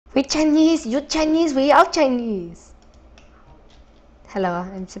We Chinese, you Chinese, we all Chinese. Hello,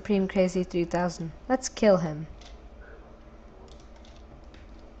 I'm Supreme Crazy 3000. Let's kill him.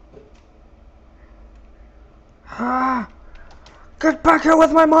 Ah! Get back here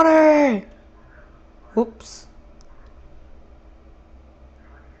with my money! Oops.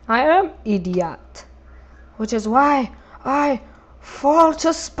 I am idiot. Which is why I fall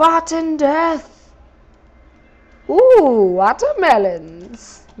to Spartan death. Ooh,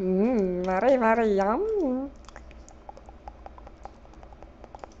 watermelons. Very, very yum.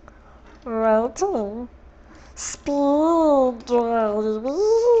 Waiting. Speed.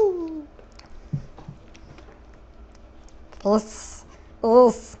 This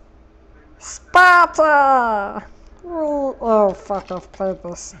is Sparta. Oh fuck, I've played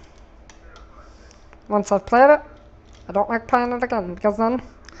this. Once I've played it, I don't like playing it again, because then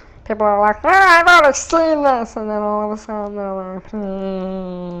people are like, I've already seen this, and then all of a sudden they're like,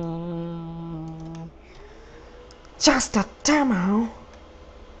 Just a demo.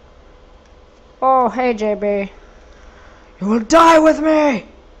 Oh, hey JB. You will die with me!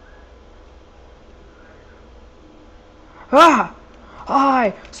 Ah!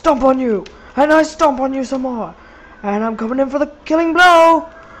 I stomp on you, and I stomp on you some more, and I'm coming in for the killing blow.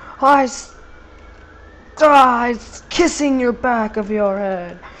 It's kissing your back of your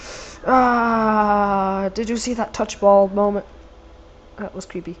head. Ah! Did you see that touch ball moment? That was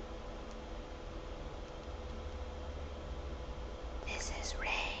creepy. This is rape.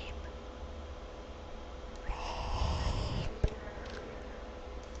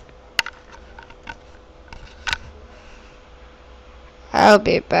 I'll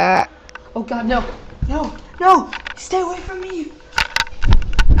be back. Oh God, no! No! No! Stay away from me!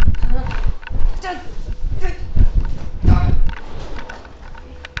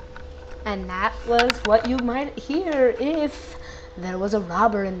 And that was what you might hear if there was a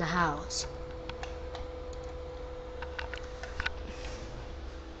robber in the house.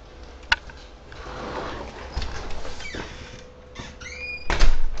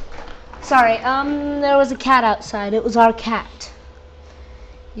 Sorry, there was a cat outside. It was our cat.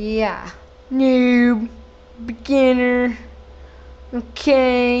 Yeah. Noob. Beginner.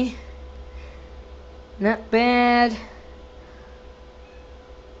 Okay. Not bad.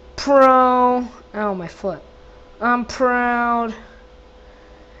 Pro. Oh, my foot. I'm proud.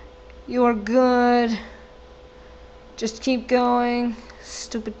 You are good. Just keep going.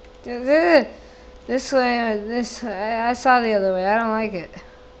 Stupid. This way. I saw the other way. I don't like it.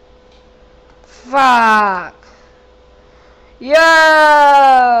 Fuck. Yo!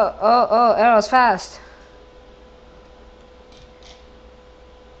 Oh, arrow's fast.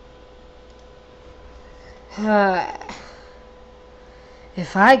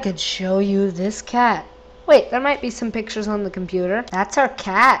 If I could show you this cat. Wait, there might be some pictures on the computer. That's our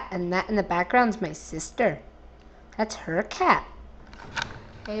cat, and that in the background's my sister. That's her cat.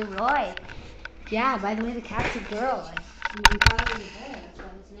 Hey, Roy. Yeah, by the way, the cat's a girl. You thought it was a bear. That's why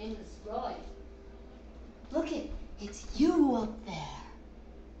his name is Roy. Look it's you up there.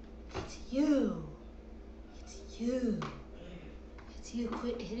 It's you. It's you. It's you.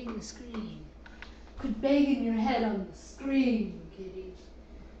 Quit hitting the screen. Quit banging your head on the screen, kitty.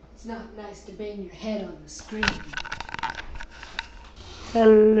 It's not nice to bang your head on the screen.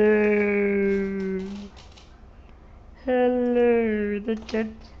 Hello. Hello. The cat.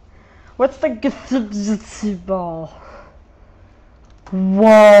 What's the ball?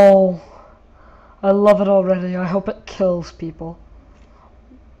 Whoa. I love it already. I hope it kills people.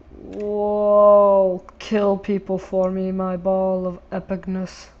 Whoa. Kill people for me, my ball of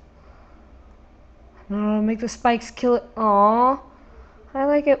epicness. No, make the spikes kill it. Aww. I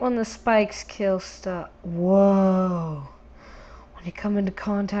like it when the spikes kill stuff. Whoa. When you come into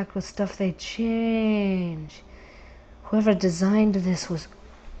contact with stuff, they change. Whoever designed this was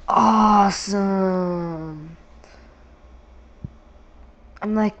awesome.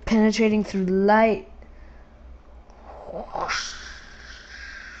 I'm like penetrating through light.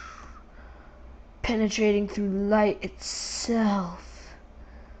 Penetrating through light itself.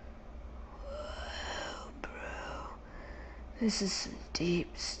 Whoa, bro. This is some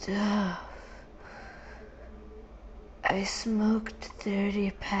deep stuff. I smoked 30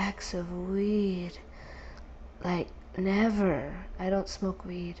 packs of weed. Like, never. I don't smoke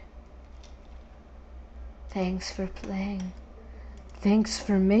weed. Thanks for playing. Thanks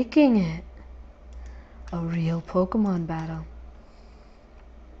for making it a real Pokemon battle.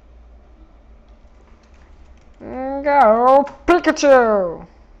 Go, Pikachu!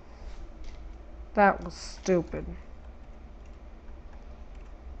 That was stupid.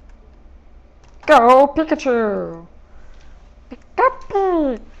 Go, Pikachu!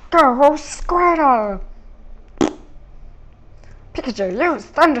 Pikachu! Go, Squirtle! Pikachu, use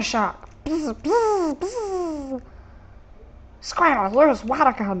Thunder Shock! Bzz, bzz, bzz. Squirtle, use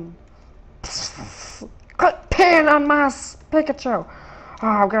Water Gun! Bzz. Quit peeing on my Pikachu! Oh,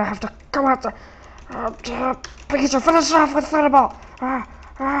 I'm gonna have to come out there. Pikachu, finish it off with Thunderbolt!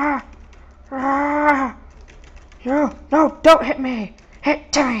 No, don't hit me!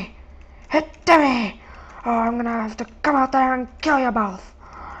 Hit Timmy! Hit Timmy! Oh, I'm gonna have to come out there and kill you both!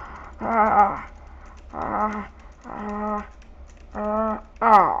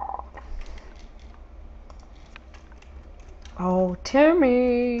 Oh,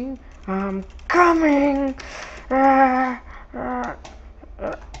 Timmy, I'm coming!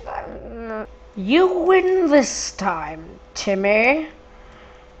 You win this time, Timmy!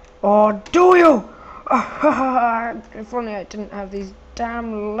 Or do you? If only I didn't have these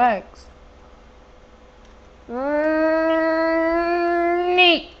damn legs.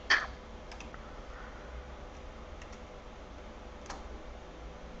 Neat!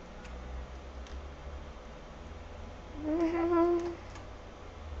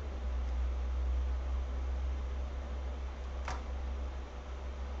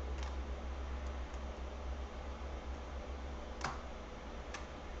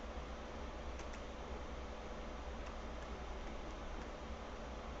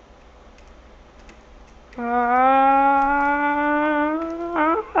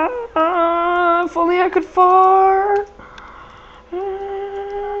 If only I could fart.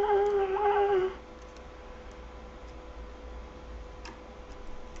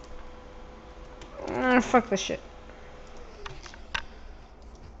 Fuck this shit.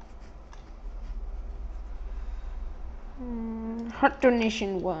 Heart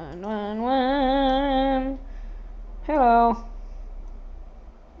donation 111. Hello.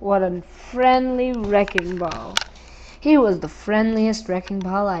 What a friendly wrecking ball. He was the friendliest wrecking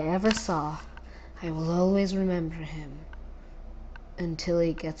ball I ever saw. I will always remember him. Until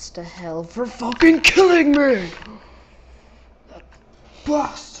he gets to hell for fucking killing me! That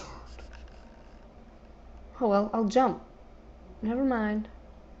bastard! Oh well, I'll jump. Never mind.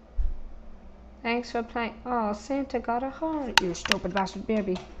 Thanks for playing. Oh, Santa got a heart, you stupid bastard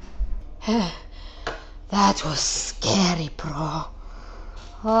baby. That was scary, bro.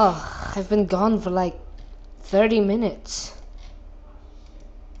 Oh, I've been gone for like 30 minutes.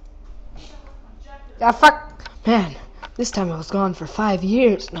 Ah, fuck! Man, this time I was gone for 5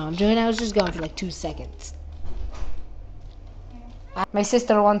 years. No, I'm joking, I was just gone for like 2 seconds. My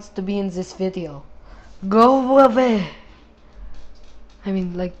sister wants to be in this video. Go away! I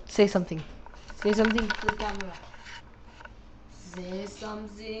mean, like, say something. Say something to the camera. Say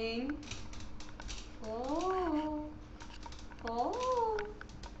something. Oh. Oh.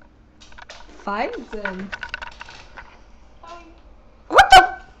 Find them. What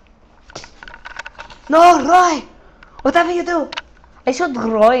the? No, Roy! Whatever you do, I showed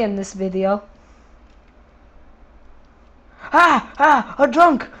Roy in this video. A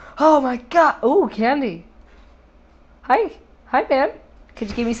drunk! Oh my god! Ooh, candy. Hi, man. Could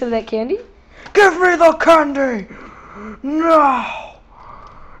you give me some of that candy? Give me the candy! No!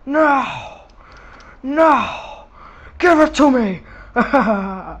 No! No! Give it to me!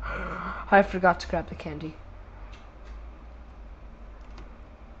 I forgot to grab the candy.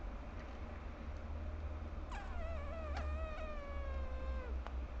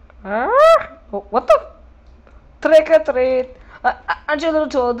 Oh, what the? Trick or treat! Aren't you a little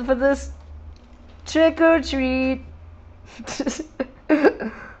too old for this? Trick or treat!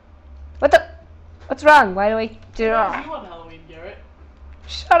 What the? What's wrong? Why do I do? You on Halloween, Garrett?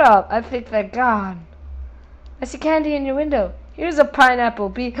 Shut up! I think they're gone. I see candy in your window. Here's a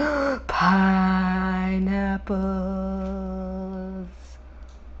pineapple. Pineapples.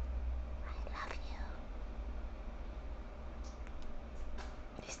 I love you.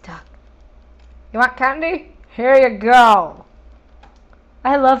 He's stuck. You want candy? Here you go.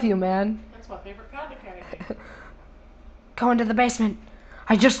 I love you, man. That's my favorite kind of candy. Go into the basement.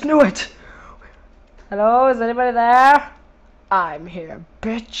 I just knew it. Hello, is anybody there? I'm here,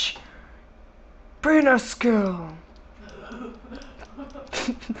 bitch. Brainer skill.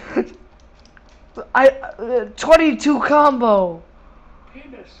 22 combo.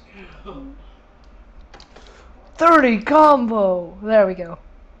 Penis skill. 30 combo. There we go.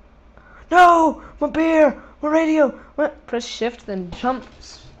 No, my beer, my radio. What? Press shift, then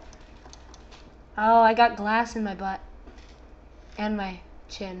jumps. Oh, I got glass in my butt and my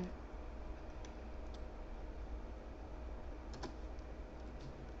chin.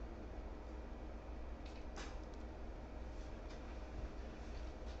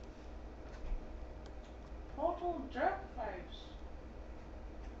 Total jerk face.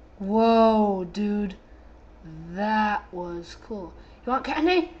 Whoa, dude. That was cool. You want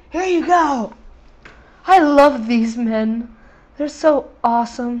candy? Here you go. I love these men. They're so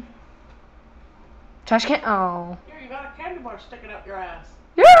awesome. Trash can. Oh. Here, you got a candy bar sticking out your ass.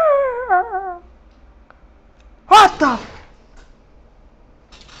 Yeah. What the?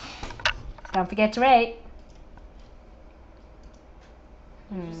 Don't forget to rate.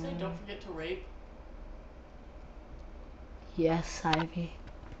 Did you say don't forget to rape? Yes, Ivy.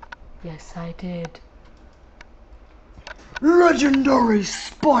 Yes, I did. Legendary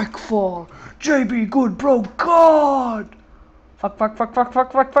Spikefall. JB Good Bro God. Fuck.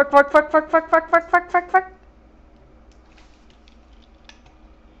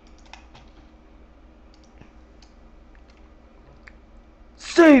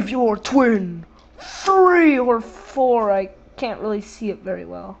 Save your twin. 3 or 4. I can't really see it very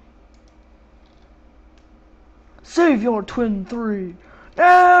well. Save your twin 3.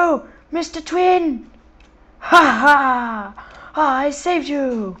 No, Mr. Twin. Ha ha. I saved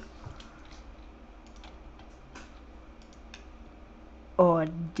you. Or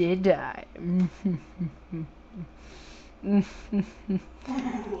did I?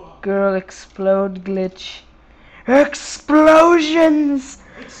 Girl, explode glitch. Explosions!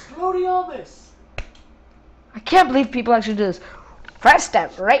 Explodiomus! I can't believe people actually do this. First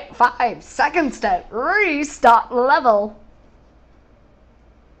step, rate 5. Second step, restart level.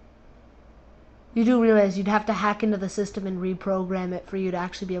 You do realize you'd have to hack into the system and reprogram it for you to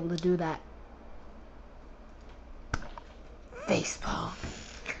actually be able to do that. Facepalm.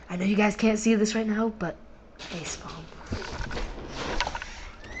 I know you guys can't see this right now, but facepalm.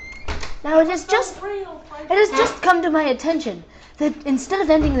 Now it has just come to my attention that instead of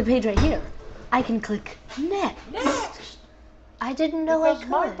ending the page right here, I can click next. Next! I didn't know I Because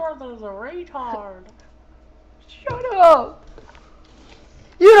my could. brother's a retard. Shut up!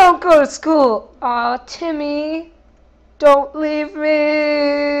 You don't go to school. Aw, Timmy. Don't leave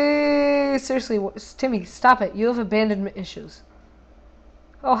me. Seriously, Timmy, stop it. You have abandonment issues.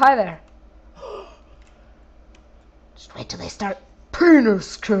 Oh, hi there. Just wait till they start.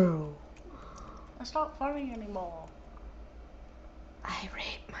 Penis kill. That's not funny anymore. I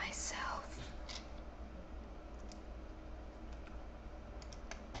rape myself.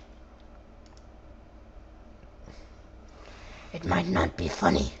 It might not be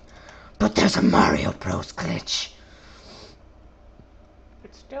funny, but there's a Mario Bros glitch.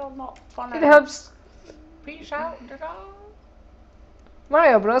 It's still not funny. It helps. Peace out, digga.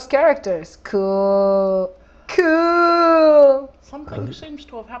 Mario Bros characters. Cool. Cool. Something seems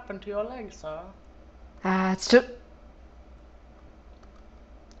to have happened to your leg, sir. It's too.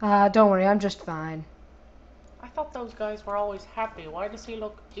 Don't worry, I'm just fine. I thought those guys were always happy. Why does he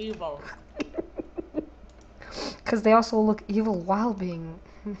look evil? Because they also look evil while being.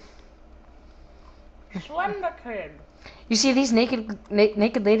 Slender Kid. You see these naked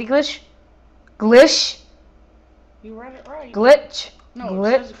lady glitch? Glitch? You read it right. Glitch? No,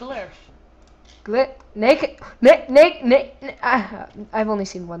 Glitch? it says glitch. Naked. I've only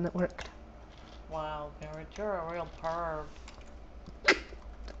seen one that worked. Wow, Garrett, you're a real perv.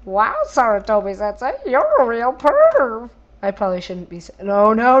 Wow, Saratobi Sensei, you're a real perv. I probably shouldn't be.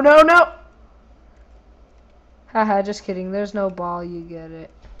 No. Haha, just kidding. There's no ball. You get it.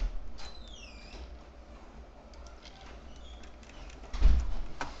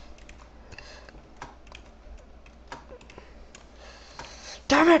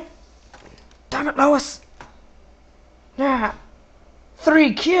 Damn it! Damn it, Lois! Yeah.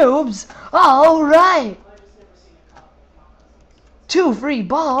 3 cubes? All right! 2 free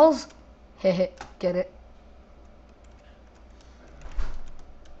balls? Heh, get it?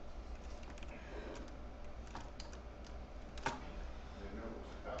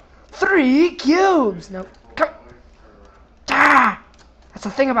 3 cubes! Nope. Ah! That's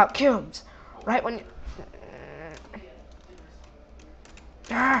the thing about cubes. Right when you...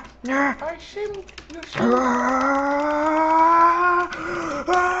 I seem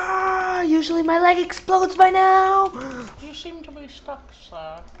usually my leg explodes by now. you seem to be stuck,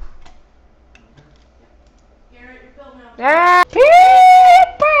 sir. Garrett, you're filming out.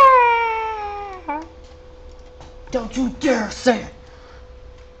 Don't you dare say it.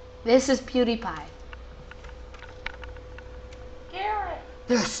 This is PewDiePie. Garrett!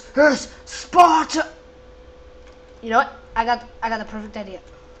 This is Sparta. You know what? I got the perfect idea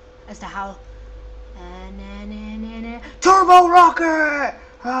as to how. Turbo rocket!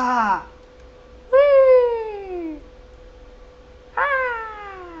 Ah!